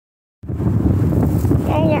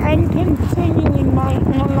I'm continuing my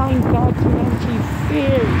online documentary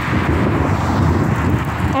series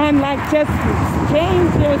on like just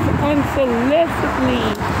strangers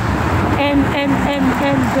unsolicitedly and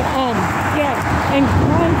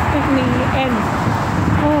constantly and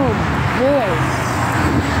oh boy.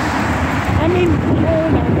 I mean,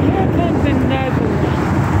 hold on, here comes another one.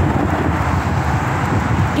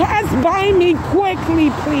 Pass by me quickly,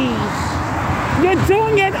 please. You're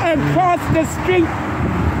doing it across the street.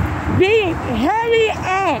 Hurry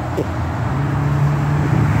up.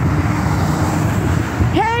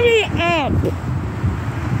 Hurry up.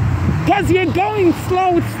 Because you're going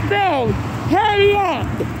slow still. Hurry up.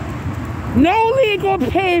 No legal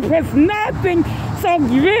papers, nothing. So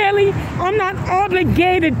really, I'm not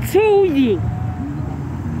obligated to you.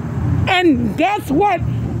 And guess what?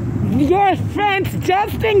 Your friends,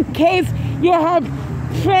 just in case you have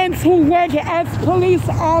friends who work as police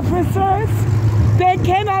officers, they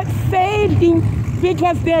cannot save you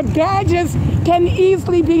because their badges can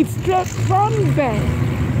easily be stripped from them.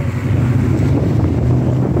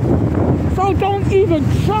 So don't even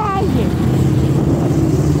try it.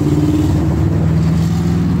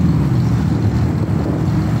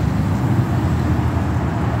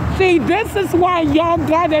 See, this is why y'all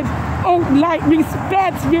gotta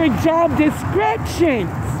respect your job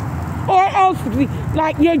descriptions, or else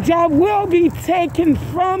like your job will be taken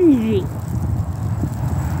from you.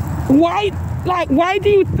 Why do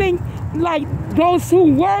you think like those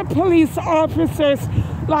who were police officers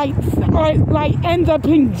end up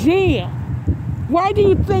in jail? Why do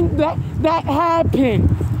you think that happens?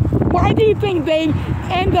 Why do you think they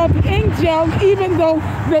end up in jail even though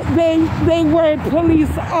they were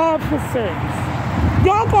police officers?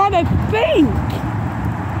 Y'all gotta think.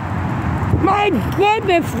 My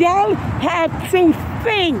goodness, y'all have to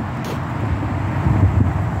think.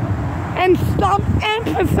 And stop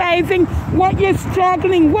emphasizing what you're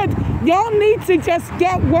struggling with. Y'all need to just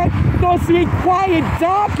get what those required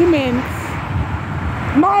documents.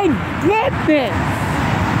 My goodness.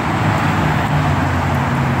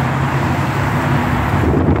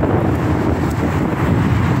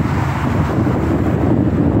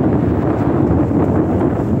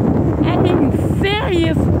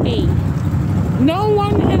 Seriously, no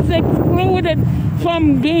one is excluded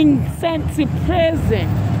from being sent to prison.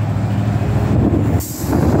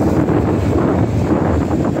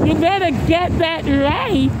 You better get that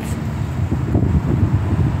right.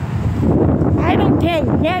 I don't care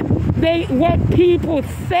what people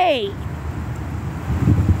say.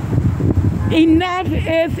 Enough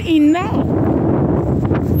is enough.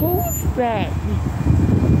 Who's that?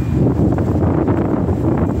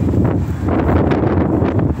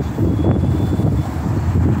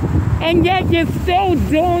 And yet you're still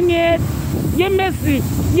doing it. You're misusing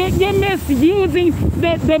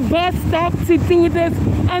the bus stop to do this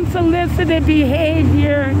unsolicited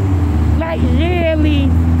behavior. Like really,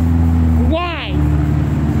 why?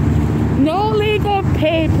 No legal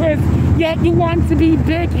papers, yet you want to be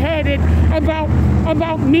big-headed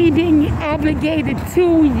about me being obligated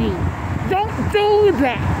to you. Don't do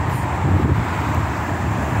that.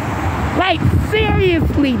 Like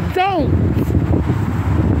seriously, don't.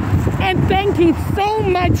 And thank you so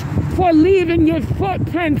much for leaving your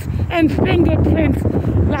footprints and fingerprints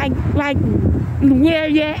like where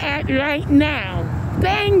you're at right now.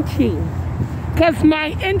 Thank you. Because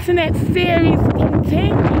my internet series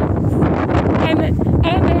continues. And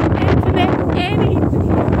on the internet, any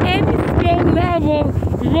skill level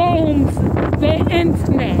roams the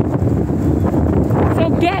internet. So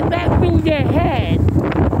get that through your head.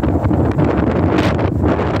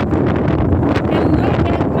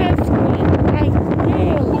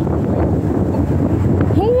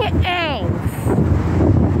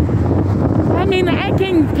 I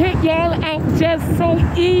can pick y'all out just so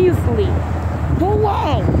easily. Who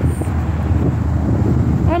else?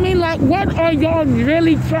 I mean, like, what are y'all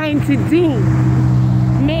really trying to do?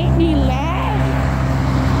 Make me laugh?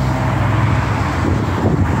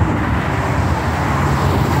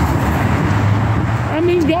 I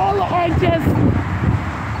mean, y'all are just,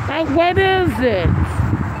 like, what is it?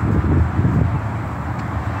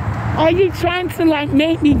 Are you trying to, like,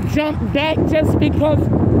 make me jump back just because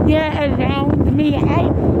you're around me?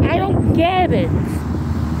 I don't get it.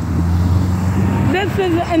 This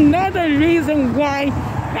is another reason why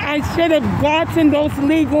I should have gotten those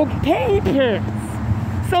legal papers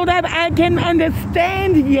so that I can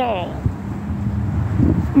understand y'all.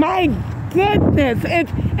 My goodness,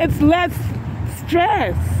 it's less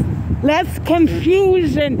stress, less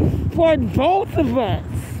confusion for both of us.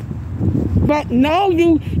 But no,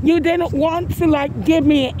 you didn't want to like give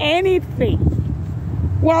me anything.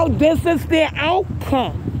 well, this is the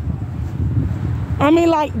outcome. I mean,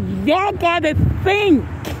 like, y'all gotta think.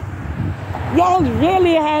 Y'all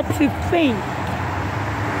really have to think.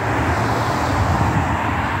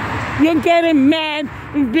 You're getting mad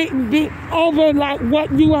over like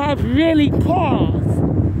what you have really caused,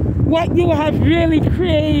 what you have really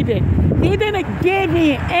created. You didn't give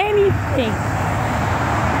me anything.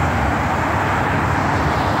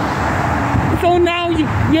 So now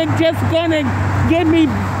you're just gonna give me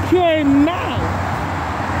pure mouth.